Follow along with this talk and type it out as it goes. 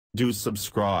Do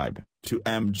subscribe to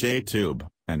MJTube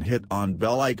and hit on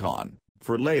bell icon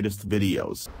for latest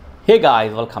videos. Hey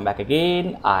guys, welcome back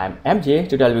again. I'm MJ.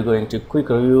 Today I'll be going to quick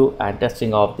review and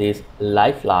testing of this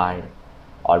Lifeline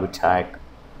Orbitrac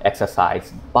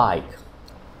exercise bike.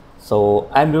 So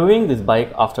I'm reviewing this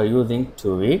bike after using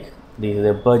 2 weeks. This is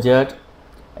a budget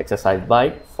exercise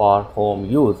bike for home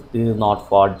use. This is not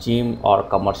for gym or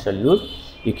commercial use.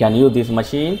 You can use this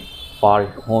machine for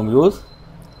home use,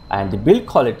 and the build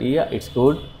quality, it's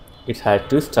good. It has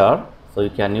twister, so you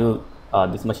can use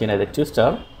this machine as a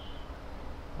twister,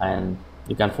 and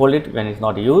you can fold it when it's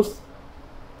not used.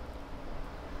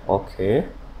 Okay,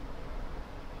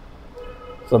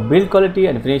 so build quality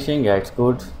and finishing, yeah, it's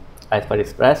good. As per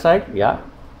its price tag, yeah,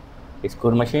 it's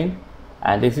good machine.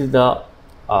 And this is the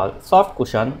soft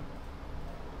cushion.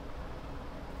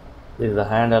 This is the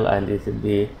handle, and this is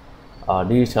the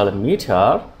digital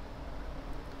meter.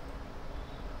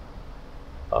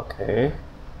 Okay,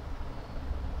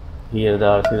 here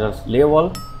the scissors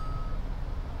level.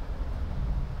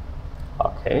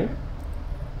 Okay,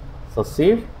 so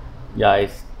seat, yeah,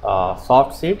 it's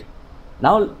soft seat.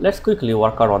 Now let's quickly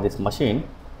work out on this machine.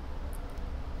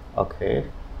 Okay,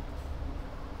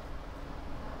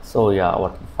 so yeah,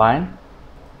 working fine.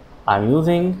 I'm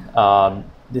using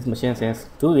this machine since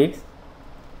 2 weeks.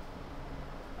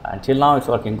 Until now it's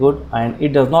working good, and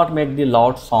it does not make the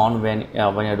loud sound when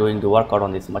you're doing the workout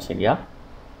on this machine. Yeah,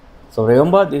 so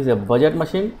remember, this is a budget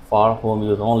machine for home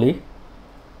use only.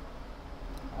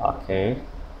 Okay,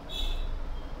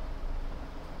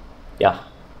 yeah,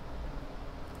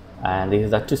 and this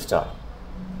is the twister,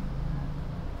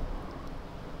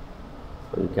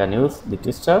 so you can use the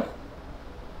twister.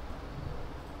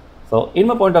 So in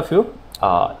my point of view,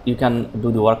 you can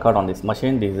do the workout on this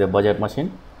machine. This is a budget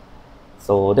machine.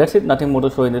 So that's it, nothing more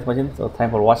to show in this machine. So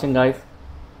thanks for watching guys.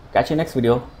 Catch you next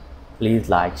video. Please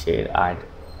like, share and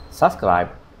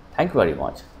subscribe. Thank you very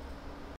much.